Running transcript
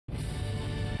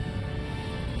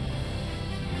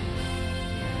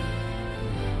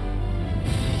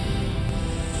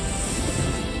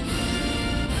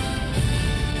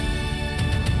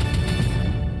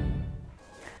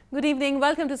Good evening.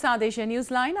 Welcome to South Asia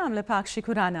Newsline. I'm Lipakshi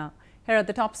Khurana. Here are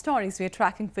the top stories we are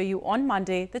tracking for you on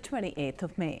Monday, the 28th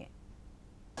of May.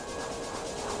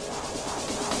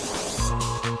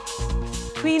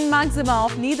 Queen Maxima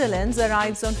of Netherlands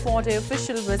arrives on 4-day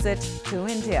official visit to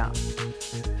India.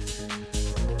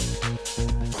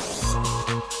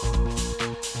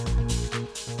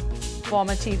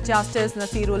 Former Chief Justice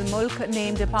Nasir-ul-Mulk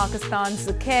named Pakistan's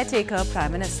caretaker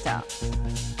Prime Minister.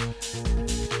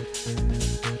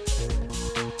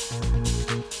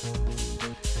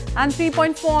 And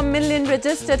 3.4 million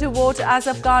register to vote as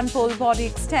Afghan poll body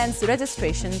extends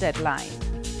registration deadline.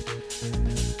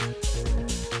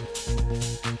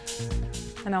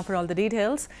 And now for all the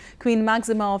details. Queen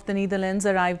Maxima of the Netherlands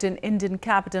arrived in Indian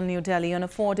capital New Delhi on a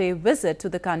 4-day visit to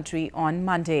the country on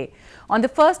Monday. On the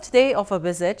first day of her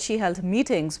visit, she held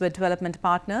meetings with development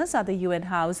partners at the UN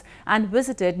House and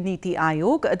visited Niti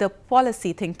Aayog, the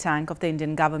policy think tank of the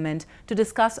Indian government, to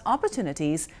discuss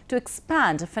opportunities to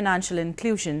expand financial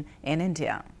inclusion in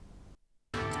India.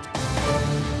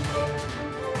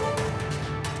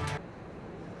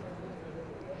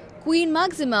 Queen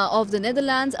Maxima of the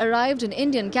Netherlands arrived in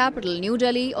Indian capital New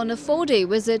Delhi on a 4-day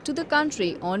visit to the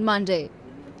country on Monday.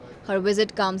 Her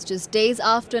visit comes just days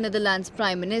after Netherlands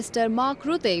Prime Minister Mark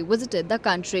Rutte visited the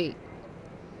country.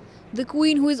 The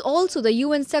Queen, who is also the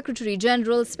UN Secretary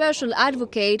General's Special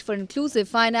Advocate for Inclusive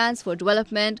Finance for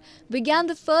Development, began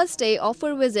the first day of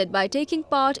her visit by taking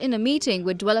part in a meeting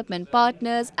with development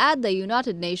partners at the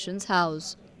United Nations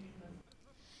House.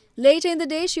 Later in the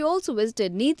day, she also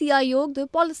visited Niti Aayog, the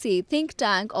policy think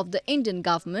tank of the Indian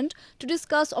government, to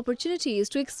discuss opportunities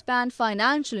to expand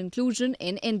financial inclusion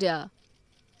in India.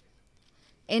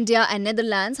 India and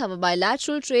Netherlands have a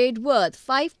bilateral trade worth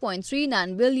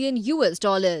 $5.39 billion.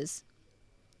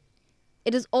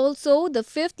 It is also the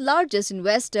fifth largest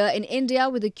investor in India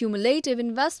with a cumulative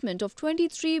investment of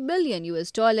 $23 billion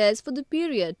for the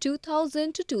period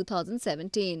 2000 to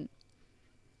 2017.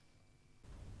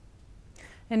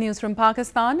 In news from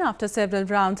Pakistan, after several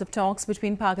rounds of talks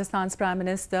between Pakistan's Prime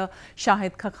Minister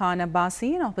Shahid Khaqan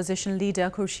Abbasi and opposition leader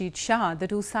Khurshid Shah, the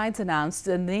two sides announced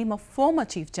the name of former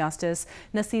Chief Justice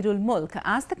Nasir-ul-Mulk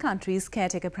as the country's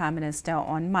caretaker Prime Minister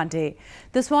on Monday.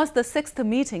 This was the sixth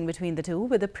meeting between the two,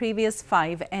 with the previous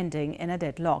 5 ending in a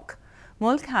deadlock.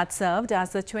 Mulk had served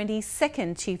as the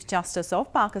 22nd Chief Justice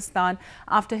of Pakistan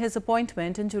after his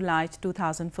appointment in July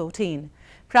 2014.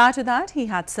 Prior to that, he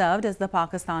had served as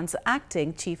Pakistan's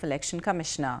acting Chief Election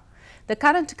Commissioner. The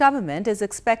current government is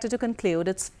expected to conclude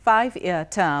its 5-year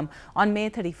term on May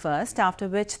 31st, after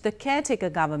which the caretaker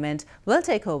government will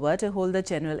take over to hold the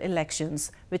general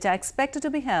elections, which are expected to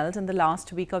be held in the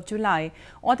last week of July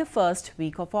or the first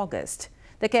week of August.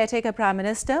 The caretaker Prime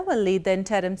Minister will lead the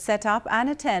interim setup and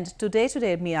attend to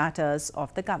day-to-day matters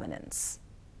of the governance.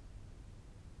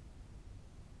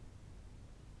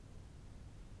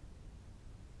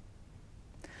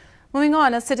 Moving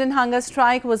on, a sit-in hunger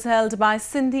strike was held by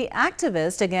Sindhi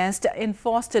activists against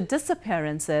enforced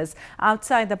disappearances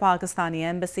outside the Pakistani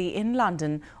embassy in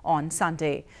London on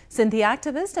Sunday. Sindhi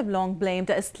activists have long blamed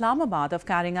Islamabad of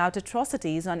carrying out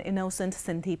atrocities on innocent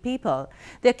Sindhi people.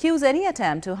 They accuse any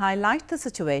attempt to highlight the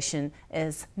situation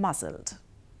is muzzled.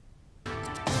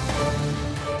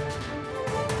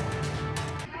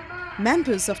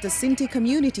 Members of the Sindhi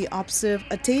community observed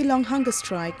a day-long hunger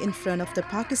strike in front of the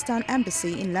Pakistan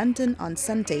Embassy in London on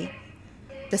Sunday.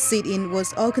 The sit-in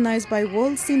was organized by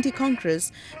World Sindhi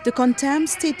Congress to condemn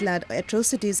state-led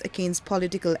atrocities against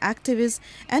political activists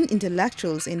and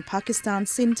intellectuals in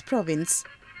Pakistan's Sindh province.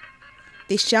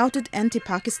 They shouted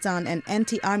anti-Pakistan and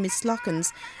anti-army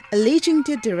slogans, alleging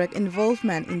their direct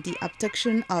involvement in the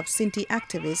abduction of Sindhi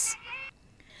activists.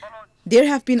 There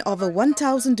have been over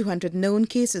 1,200 known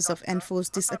cases of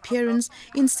enforced disappearance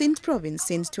in Sindh province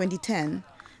since 2010.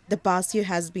 The past year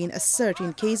has been a surge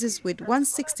in cases, with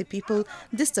 160 people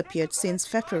disappeared since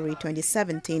February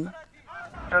 2017.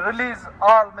 To release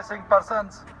all missing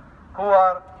persons who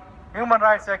are human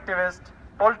rights activists,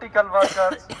 political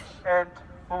workers and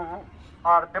who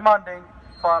are demanding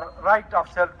for right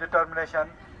of self-determination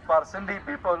for Sindhi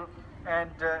people,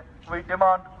 and we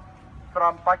demand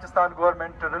from Pakistan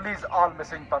government to release all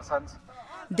missing persons.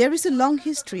 There is a long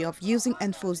history of using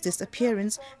enforced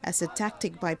disappearance as a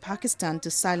tactic by Pakistan to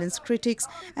silence critics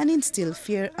and instill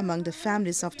fear among the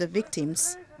families of the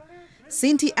victims.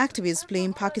 Sindhi activists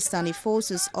blame Pakistani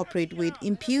forces operate with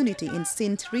impunity in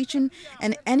Sindh region,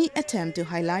 and any attempt to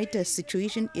highlight the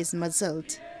situation is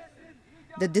muzzled.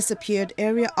 The disappeared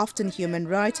area often human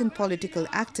rights and political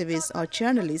activists or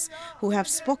journalists who have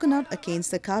spoken out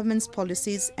against the government's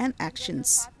policies and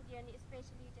actions.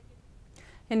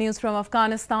 In news from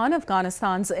Afghanistan,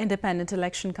 Afghanistan's Independent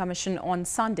Election Commission on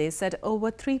Sunday said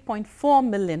over 3.4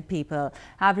 million people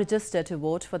have registered to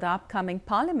vote for the upcoming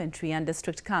parliamentary and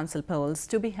district council polls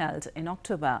to be held in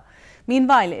October.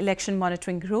 Meanwhile, election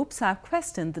monitoring groups have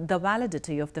questioned the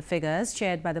validity of the figures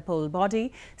shared by the poll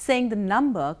body, saying the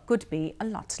number could be a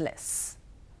lot less.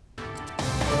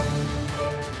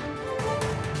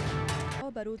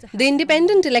 The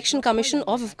Independent Election Commission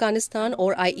of Afghanistan,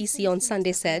 or IEC, on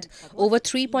Sunday said over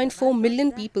 3.4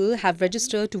 million people have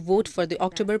registered to vote for the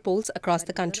October polls across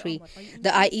the country. The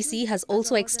IEC has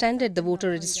also extended the voter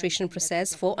registration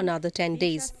process for another 10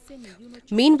 days.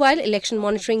 Meanwhile, election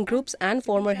monitoring groups and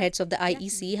former heads of the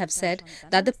IEC have said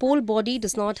that the poll body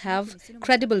does not have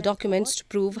credible documents to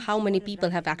prove how many people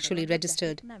have actually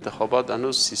registered.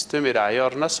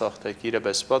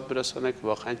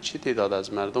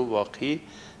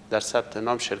 در ثبت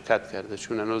نام شرکت کرده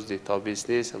چون هنوز دیتابیس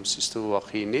نیست هم سیستم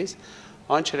واقعی نیست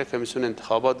آنچه را کمیسیون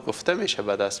انتخابات گفته میشه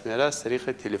به دست میاره از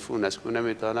طریق تلفن است که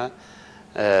نمیتونه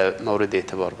مورد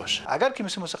اعتبار باشه اگر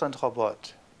کمیسیون مستقل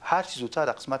انتخابات هر چیز زودتر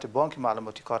در قسمت بانک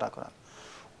معلوماتی کار نکنند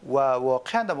و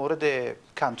واقعا در مورد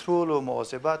کنترل و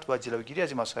مواظبت و جلوگیری از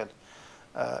این مسائل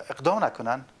اقدام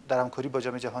نکنند در همکاری با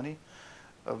جامعه جهانی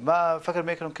من فکر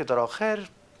میکنم که در آخر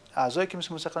اعضای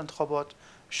کمیسیون مستقل انتخابات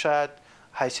شاید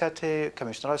حیثیت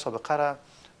کمیشنرهای سابقه را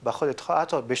به خود انتخاب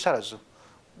حتی بیشتر از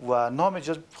و نام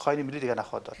جز خواهی ملی دیگر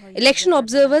نخواهد داد. Election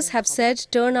observers have said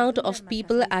turnout of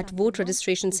people at vote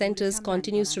registration centers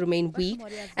continues to remain weak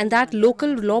and that local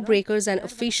lawbreakers and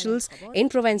officials in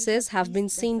provinces have been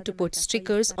seen to put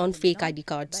stickers on fake ID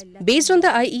cards. Based on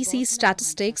the IEC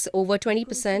statistics, over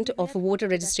 20% of voter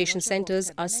registration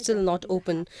centers are still not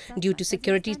open due to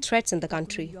security threats in the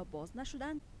country.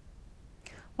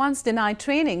 Once denied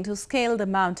training to scale the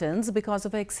mountains because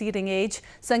of her exceeding age,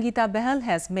 Sangeeta Bahal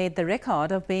has made the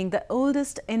record of being the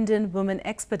oldest Indian woman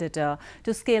expeditor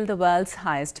to scale the world's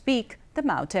highest peak, the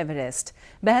Mount Everest.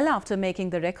 Bahal, after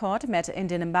making the record, met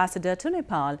Indian ambassador to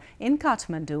Nepal in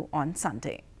Kathmandu on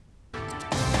Sunday.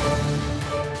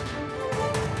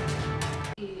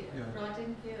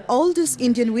 Oldest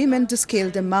Indian women to scale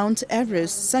the Mount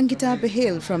Everest, Sangeeta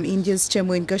Bahal from India's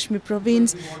Jammu and Kashmir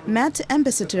province met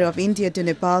Ambassador of India to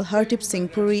Nepal Hardeep Singh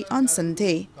Puri on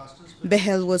Sunday.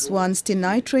 Bahal was once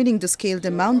denied training to scale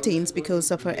the mountains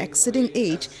because of her exceeding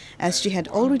age, as she had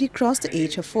already crossed the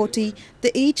age of 40,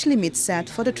 the age limit set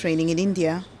for the training in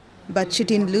India. But she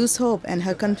didn't lose hope and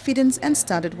her confidence and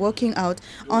started working out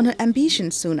on her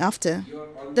ambition soon after.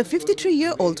 The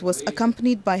 53-year-old was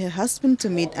accompanied by her husband to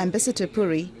meet Ambassador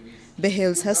Puri.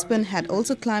 Bahal's husband had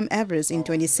also climbed Everest in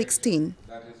 2016.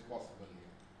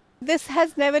 This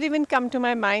has never even come to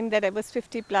my mind that I was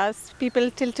 50 plus.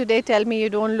 People till today tell me you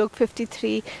don't look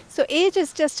 53. So age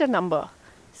is just a number.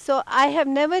 So I have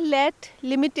never let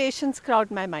limitations crowd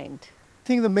my mind. I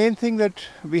think the main thing that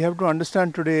we have to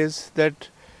understand today is that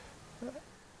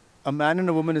a man and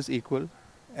a woman is equal,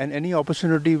 and any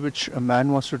opportunity which a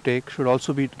man wants to take should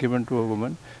also be given to a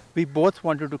woman. We both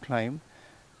wanted to climb,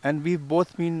 and we've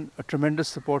both been a tremendous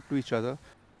support to each other.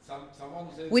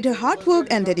 With her hard work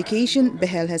and dedication,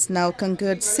 Bahal has now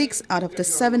conquered 6 out of the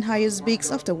 7 highest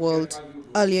peaks of the world.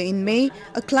 Earlier in May,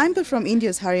 a climber from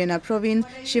India's Haryana province,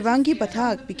 Shivangi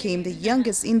Pathak, became the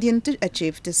youngest Indian to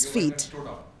achieve this feat.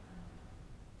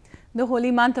 The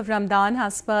holy month of Ramadan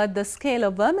has spurred the scale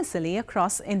of vermicelli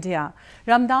across India.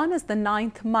 Ramadan is the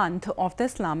 9th month of the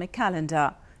Islamic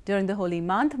calendar. During the holy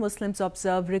month, Muslims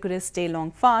observe rigorous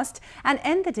day-long fast and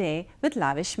end the day with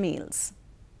lavish meals.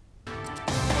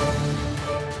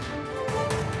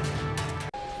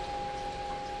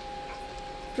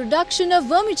 Production of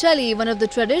vermicelli, one of the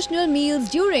traditional meals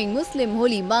during Muslim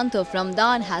holy month of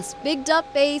Ramadan, has picked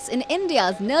up pace in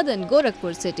India's northern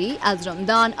Gorakhpur city as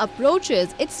Ramadan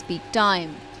approaches its peak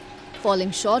time.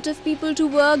 Falling short of people to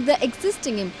work, the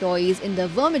existing employees in the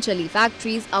vermicelli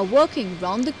factories are working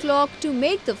round the clock to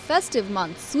make the festive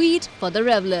month sweet for the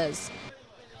revelers.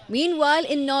 Meanwhile,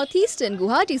 in northeastern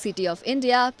Guwahati city of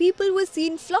India, people were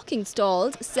seen flocking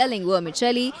stalls selling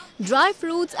vermicelli, dry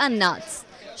fruits and nuts.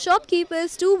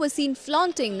 Shopkeepers too were seen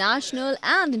flaunting national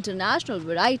and international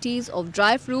varieties of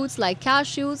dry fruits like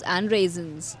cashews and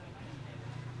raisins.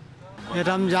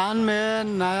 Ramzan में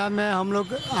नया में हम लोग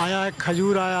आया है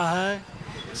खजूर आया है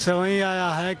सेवई आया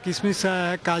है किशमिश आया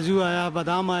है काजू आया है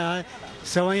बादाम आया है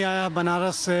सेवई आया है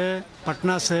बनारस से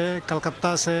पटना से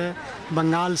कलकत्ता से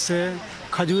बंगाल से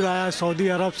खजूर आया है सऊदी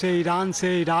अरब से ईरान से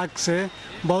इराक से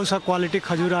बहुत सा क्वालिटी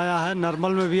खजूर आया है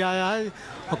नॉर्मल में भी आया है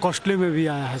और कॉस्टली में भी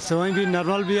आया है सेवई भी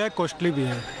नॉर्मल भी है कॉस्टली भी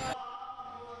है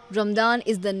Ramadan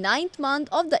is the 9th month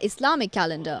of the Islamic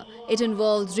calendar. It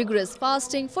involves rigorous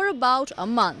fasting for about a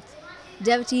month.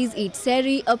 Devotees eat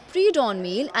sehri, a pre-dawn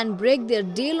meal, and break their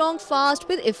day-long fast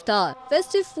with iftar.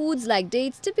 Festive foods like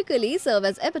dates typically serve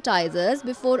as appetizers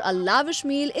before a lavish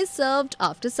meal is served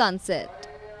after sunset.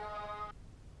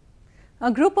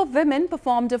 A group of women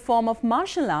performed a form of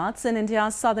martial arts in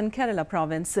India's southern Kerala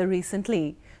province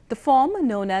recently. The form,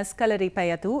 known as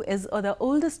Kalaripayattu, is the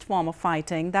oldest form of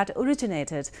fighting that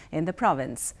originated in the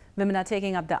province. Women are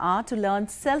taking up the art to learn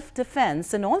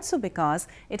self-defense and also because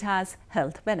it has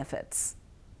health benefits.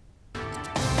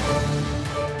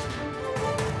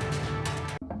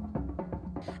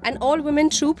 An all-women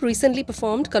troupe recently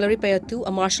performed Kalaripayattu,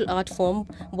 a martial art form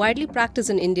widely practiced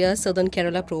in India's southern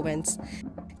Kerala province.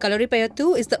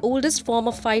 Kalaripayattu is the oldest form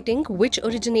of fighting which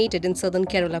originated in southern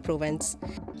Kerala province.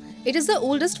 It is the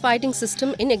oldest fighting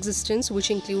system in existence, which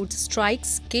includes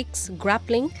strikes, kicks,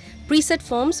 grappling, preset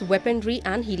forms, weaponry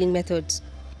and healing methods.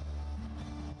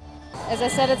 As I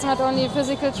said, it's not only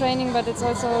physical training, but it's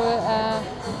also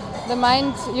the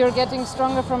mind. You're getting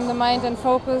stronger from the mind and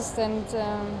focused, and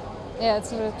yeah,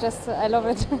 it's just, I love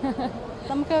it.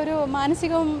 നമുക്ക് ഒരു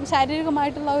മാനസികവും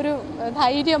ശാരീരികമായിട്ടുള്ള ഒരു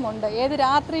ധൈര്യമുണ്ട്. ഏത്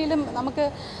രാത്രിയിലും നമുക്ക്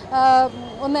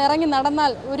ഒന്ന് ഇറങ്ങി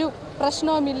നടന്നാൽ ഒരു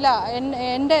പ്രശ്നവുമില്ല.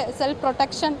 എൻ്റെ സെൽഫ്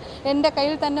പ്രൊട്ടക്ഷൻ എൻ്റെ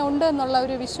കയ്യിൽ തന്നെ ഉണ്ട് എന്നുള്ള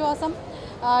ഒരു വിശ്വാസം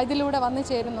ഇതിലൂടെ വന്നു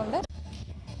ചേരുന്നുണ്ട്.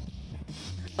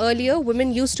 Earlier, women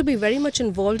used to be very much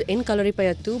involved in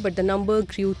Kalaripayattu, but the number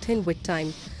grew thin with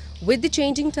time. With the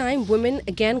changing time, women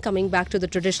again coming back to the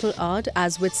traditional art,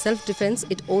 as with self-defense,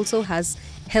 it also has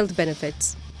health benefits.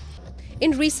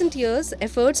 In recent years,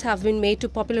 efforts have been made to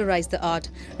popularize the art,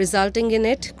 resulting in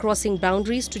it crossing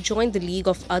boundaries to join the league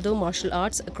of other martial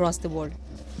arts across the world.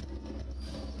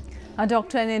 A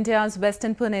doctor in India's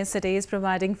western Pune city is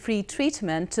providing free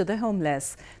treatment to the homeless.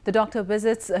 The doctor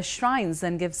visits shrines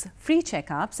and gives free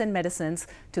checkups and medicines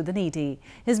to the needy.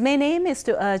 His main aim is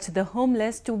to urge the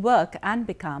homeless to work and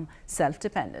become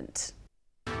self-dependent.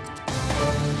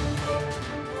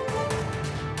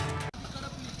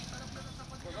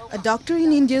 A doctor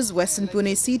in India's western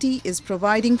Pune city is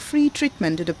providing free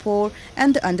treatment to the poor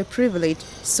and the underprivileged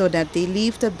so that they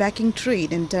leave the begging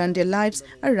trade and turn their lives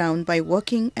around by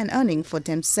working and earning for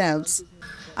themselves.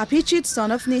 Abhijit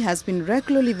Sonofne has been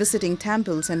regularly visiting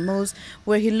temples and mosques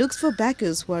where he looks for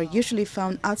beggars who are usually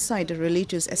found outside the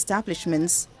religious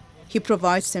establishments. He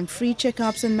provides them free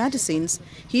checkups and medicines.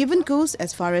 He even goes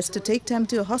as far as to take them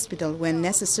to a hospital when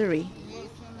necessary.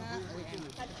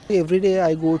 Every day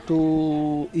I go to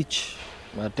each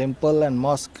temple and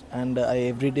mosque, and I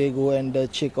every day go and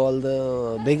check all the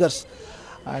beggars,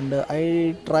 and I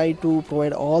try to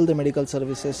provide all the medical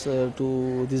services to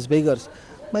these beggars.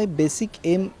 My basic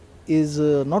aim is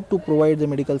not to provide the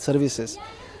medical services.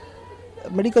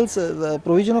 The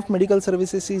provision of medical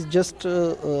services is just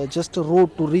a road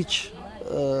to reach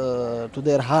to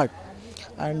their heart.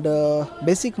 And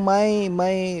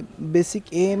my basic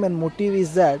aim and motive is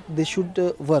that they should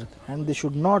work and they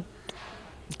should not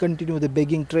continue the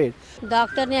begging trade.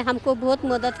 Doctor ने हमको बहुत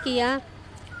मदद किया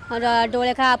और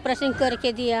डोले का operation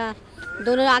करके दिया,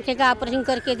 दोनों आँखें का ऑपरेशन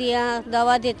करके दिया,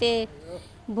 दवा देते,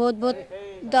 बहुत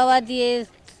दवा दिए,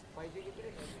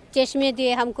 चश्मे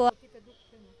दिए हमको.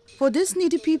 For this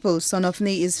needy people,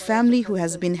 Sonofne is family who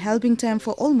has been helping them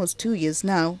for almost 2 years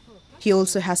now. He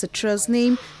also has a trust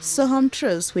named Soham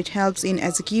Trust, which helps in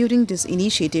executing this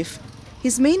initiative.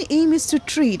 His main aim is to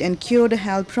treat and cure the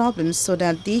health problems so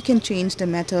that they can change the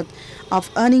method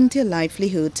of earning their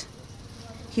livelihood.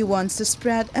 He wants to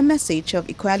spread a message of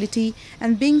equality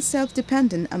and being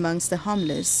self-dependent amongst the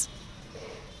homeless.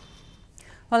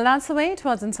 Well, that's the way it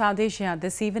was in South Asia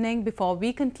this evening. Before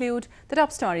we conclude, the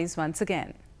top stories once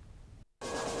again.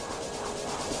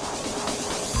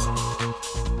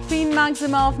 Queen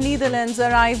Maxima of Netherlands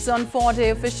arrives on 4-day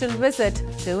official visit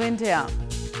to India.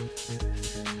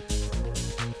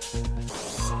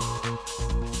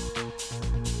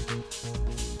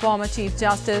 Former Chief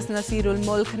Justice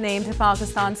Nasir-ul-Mulk named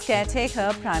Pakistan's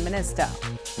caretaker Prime Minister.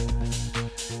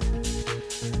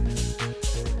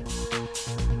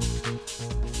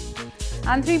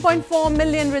 And 3.4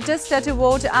 million register to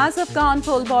vote as Afghan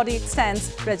poll body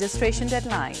extends registration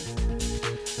deadline.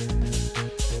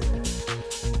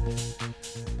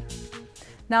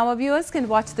 Now our viewers can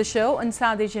watch the show on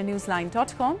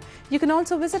SouthAsiaNewsline.com. You can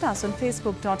also visit us on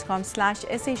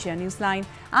Facebook.com/SAsiaNewsline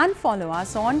and follow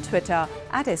us on Twitter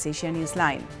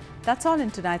 @SAsiaNewsline. That's all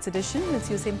in tonight's edition. We'll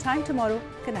see you same time tomorrow.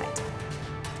 Good night.